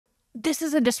this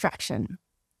is a distraction.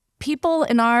 People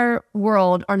in our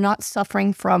world are not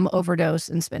suffering from overdose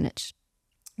in spinach.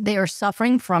 They are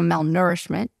suffering from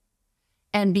malnourishment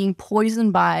and being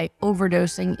poisoned by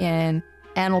overdosing in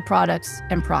animal products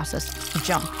and processed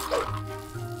junk.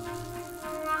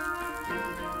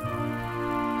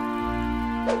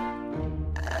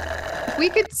 We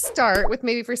could start with,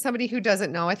 maybe for somebody who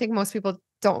doesn't know, I think most people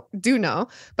do know,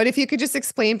 but if you could just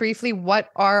explain briefly what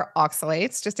are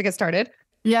oxalates, just to get started.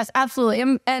 Yes,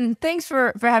 absolutely. And thanks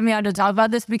for having me on to talk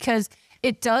about this, because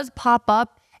it does pop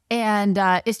up, and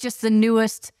it's just the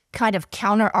newest kind of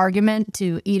counter argument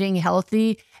to eating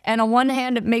healthy. And on one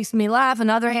hand, it makes me laugh. On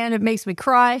the other hand, it makes me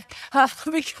cry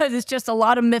because it's just a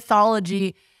lot of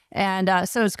mythology. And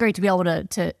so it's great to be able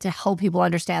to help people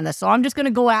understand this. So I'm just going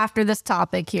to go after this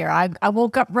topic here. I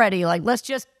woke up ready, like, let's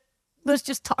just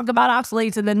talk about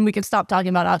oxalates, and then we can stop talking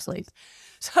about oxalates.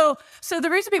 So the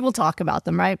reason people talk about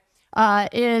them, right,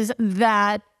 is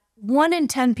that 1 in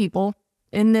 10 people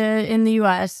in the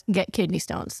U.S. get kidney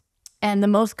stones. And the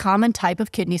most common type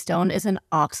of kidney stone is an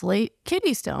oxalate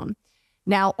kidney stone.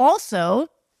 Now, also,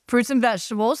 fruits and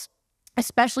vegetables,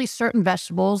 especially certain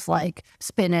vegetables like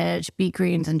spinach, beet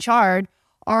greens, and chard,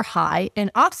 are high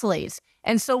in oxalates.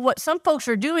 And so what some folks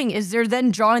are doing is they're then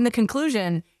drawing the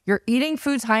conclusion, you're eating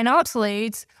foods high in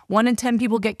oxalates, 1 in 10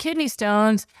 people get kidney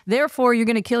stones, therefore you're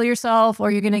going to kill yourself,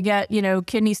 or you're going to get,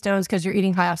 kidney stones because you're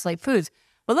eating high oxalate foods.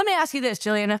 But let me ask you this,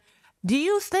 Gillian, do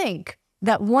you think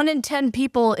that 1 in 10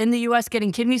 people in the U.S.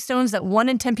 getting kidney stones, that 1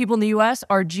 in 10 people in the U.S.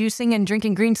 are juicing and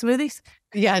drinking green smoothies?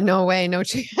 Yeah, no way, no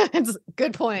chance.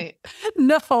 Good point.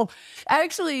 No,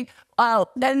 actually,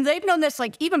 and they've known this,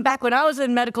 like, even back when I was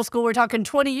in medical school, we're talking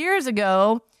 20 years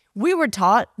ago, we were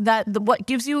taught that what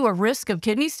gives you a risk of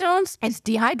kidney stones is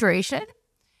dehydration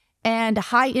and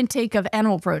high intake of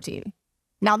animal protein.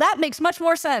 Now, that makes much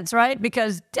more sense, right?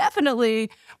 Because definitely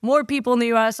more people in the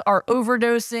U.S. are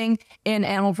overdosing in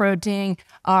animal protein,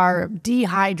 are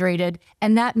dehydrated,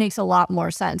 and that makes a lot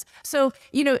more sense. So,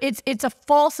 it's a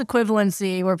false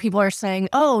equivalency where people are saying,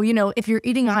 oh, if you're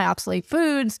eating high oxalate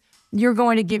foods, you're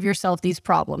going to give yourself these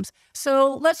problems.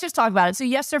 So let's just talk about it. So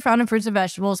yes, they're found in fruits and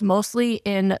vegetables, mostly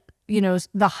in,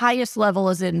 the highest level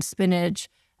is in spinach,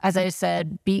 as I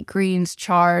said, beet greens,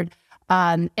 chard.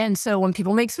 And so when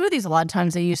people make smoothies, a lot of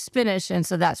times they use spinach. And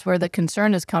so that's where the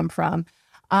concern has come from.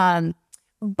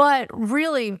 But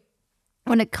really,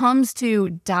 when it comes to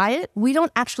diet, we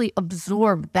don't actually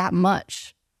absorb that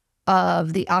much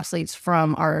of the oxalates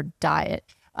from our diet.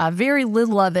 Very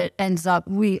little of it ends up,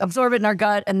 we absorb it in our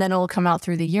gut, and then it'll come out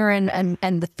through the urine.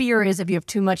 And the fear is if you have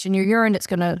too much in your urine, it's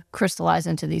going to crystallize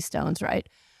into these stones, right?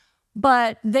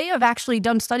 But they have actually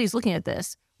done studies looking at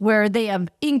this, where they have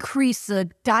increased the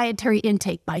dietary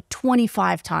intake by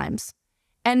 25 times.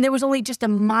 And there was only just a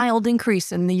mild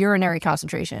increase in the urinary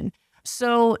concentration.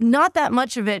 So not that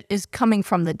much of it is coming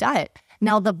from the diet.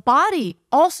 Now, the body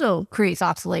also creates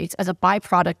oxalates as a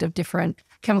byproduct of different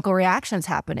chemical reactions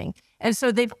happening. And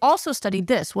so they've also studied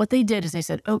this. What they did is they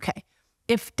said, okay,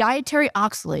 if dietary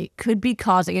oxalate could be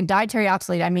causing, and dietary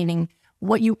oxalate, I'm meaning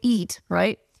what you eat,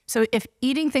 right? So if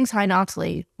eating things high in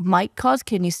oxalate might cause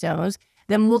kidney stones,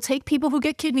 then we'll take people who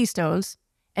get kidney stones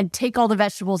and take all the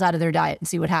vegetables out of their diet and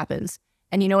see what happens.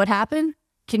 And you know what happened?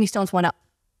 Kidney stones went up.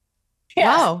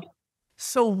 Yeah. Wow.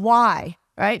 So why?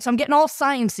 Right? So I'm getting all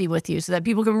sciencey with you so that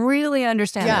people can really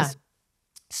understand this.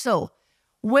 So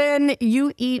when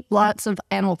you eat lots of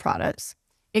animal products,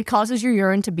 it causes your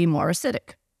urine to be more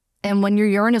acidic. And when your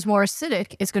urine is more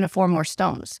acidic, it's going to form more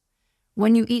stones.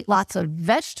 When you eat lots of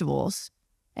vegetables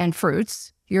and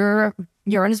fruits, your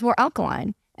urine is more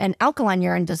alkaline. And alkaline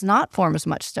urine does not form as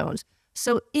much stones.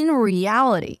 So in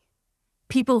reality,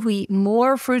 people who eat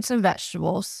more fruits and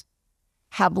vegetables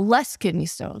have less kidney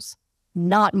stones,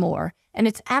 not more. And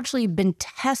it's actually been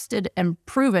tested and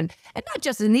proven. And not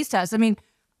just in these tests. I mean,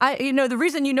 the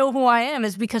reason you know who I am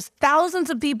is because thousands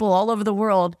of people all over the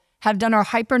world have done our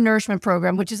hyper-nourishment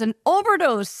program, which is an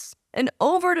overdose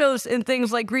in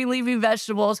things like green leafy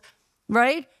vegetables,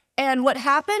 right? And what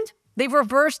happened? They've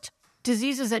reversed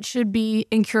diseases that should be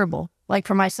incurable. Like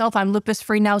for myself, I'm lupus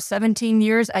free now 17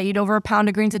 years. I eat over a pound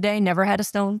of greens a day, never had a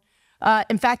stone.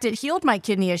 In fact, it healed my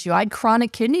kidney issue. I had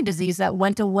chronic kidney disease that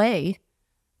went away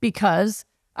because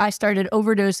I started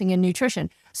overdosing in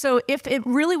nutrition. So if it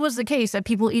really was the case that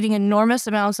people eating enormous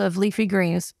amounts of leafy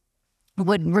greens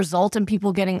would result in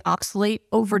people getting oxalate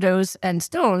overdose and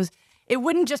stones, it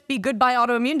wouldn't just be goodbye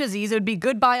autoimmune disease. It would be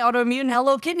goodbye autoimmune,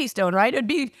 hello kidney stone, right? It'd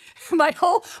be my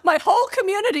whole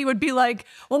community would be like,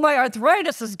 well, my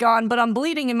arthritis is gone, but I'm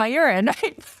bleeding in my urine,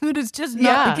 right? It is just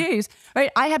not the case, right?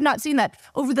 I have not seen that.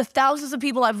 Over the thousands of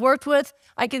people I've worked with,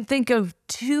 I can think of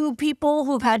 2 people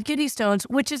who've had kidney stones,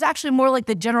 which is actually more like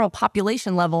the general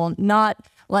population level, not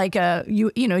like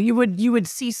you would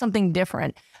see something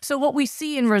different. So what we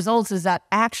see in results is that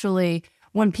actually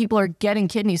when people are getting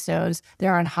kidney stones,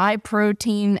 they're on high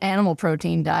protein, animal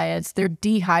protein diets, they're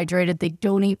dehydrated, they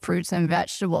don't eat fruits and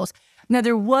vegetables. Now,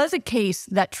 there was a case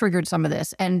that triggered some of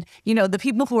this. And, the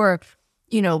people who are,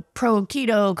 pro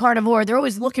keto, carnivore, they're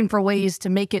always looking for ways to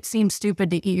make it seem stupid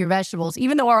to eat your vegetables,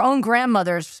 even though our own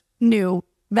grandmothers knew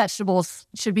vegetables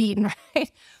should be eaten, right?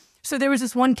 So there was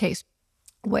this one case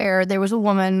where there was a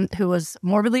woman who was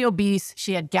morbidly obese.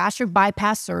 She had gastric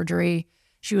bypass surgery.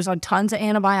 She was on tons of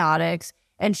antibiotics.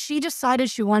 And she decided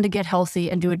she wanted to get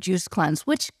healthy and do a juice cleanse,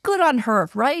 which good on her,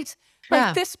 right?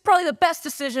 Like this is probably the best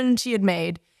decision she had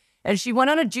made. And she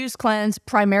went on a juice cleanse,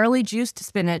 primarily juiced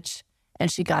spinach,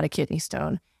 and she got a kidney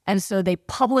stone. And so they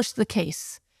published the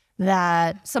case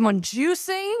that someone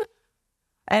juicing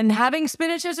and having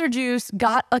spinach as their juice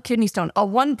got a kidney stone, a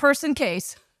one-person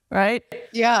case, right?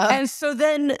 Yeah. And so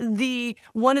then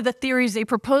one of the theories they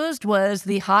proposed was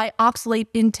the high oxalate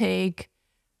intake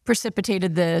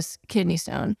precipitated this kidney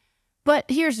stone. But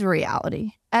here's the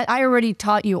reality. I already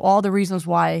taught you all the reasons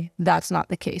why that's not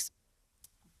the case.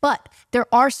 But there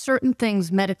are certain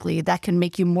things medically that can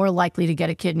make you more likely to get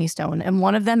a kidney stone. And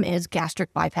one of them is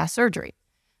gastric bypass surgery.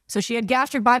 So she had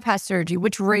gastric bypass surgery,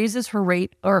 which raises her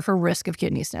rate or her risk of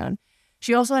kidney stone.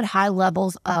 She also had high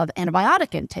levels of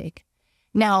antibiotic intake.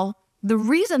 Now, the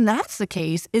reason that's the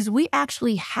case is we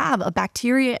actually have a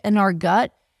bacteria in our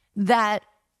gut that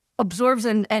absorbs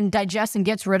and digests and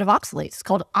gets rid of oxalates. It's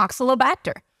called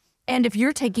Oxalobacter. And if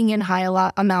you're taking in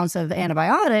high amounts of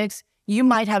antibiotics, you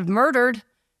might have murdered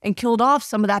and killed off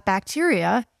some of that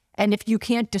bacteria. And if you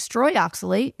can't destroy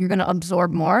oxalate, you're going to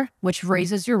absorb more, which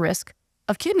raises your risk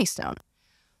of kidney stone.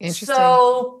 Interesting.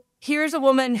 So here's a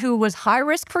woman who was high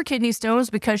risk for kidney stones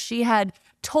because she had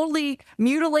totally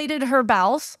mutilated her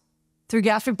bowels through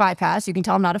gastric bypass. You can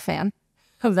tell I'm not a fan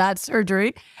of that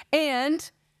surgery. And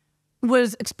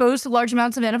was exposed to large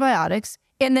amounts of antibiotics,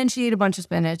 and then she ate a bunch of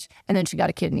spinach, and then she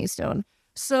got a kidney stone.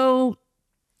 So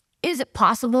is it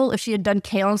possible if she had done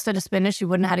kale instead of spinach, she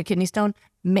wouldn't have had a kidney stone?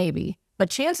 Maybe. But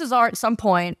chances are at some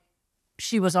point,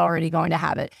 she was already going to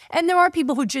have it. And there are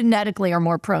people who genetically are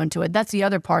more prone to it. That's the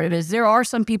other part of it, is there are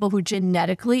some people who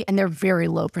genetically, and they're very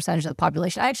low percentage of the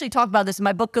population. I actually talk about this in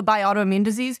my book, Goodbye Autoimmune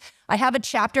Disease. I have a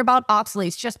chapter about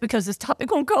oxalates just because this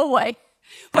topic won't go away.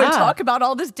 I talk about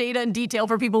all this data in detail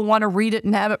for people who want to read it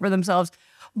and have it for themselves.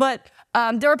 But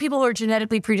there are people who are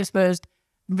genetically predisposed,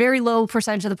 very low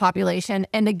percentage of the population.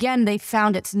 And again, they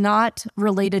found it's not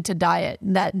related to diet,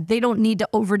 that they don't need to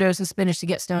overdose of spinach to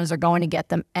get stones. They're going to get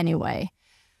them anyway.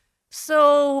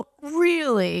 So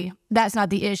really, that's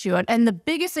not the issue. And the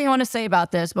biggest thing I want to say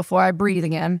about this before I breathe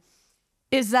again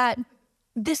is that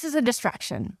this is a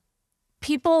distraction.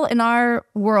 People in our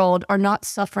world are not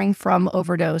suffering from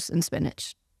overdose in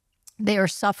spinach. They are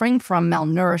suffering from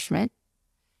malnourishment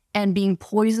and being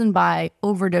poisoned by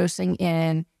overdosing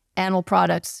in animal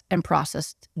products and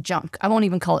processed junk. I won't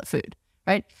even call it food,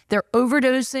 right? They're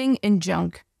overdosing in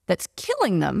junk that's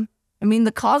killing them. I mean,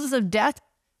 the causes of death,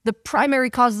 the primary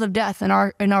causes of death in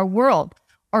our world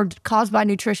are caused by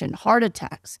nutrition, heart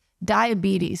attacks,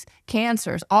 diabetes,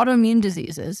 cancers, autoimmune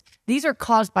diseases. These are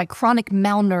caused by chronic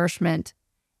malnourishment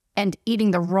and eating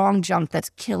the wrong junk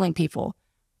that's killing people,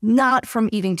 not from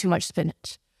eating too much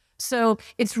spinach. So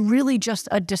it's really just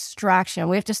a distraction.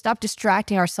 We have to stop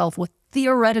distracting ourselves with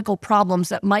theoretical problems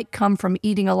that might come from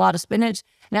eating a lot of spinach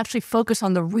and actually focus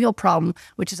on the real problem,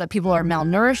 which is that people are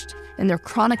malnourished and they're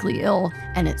chronically ill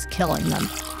and it's killing them.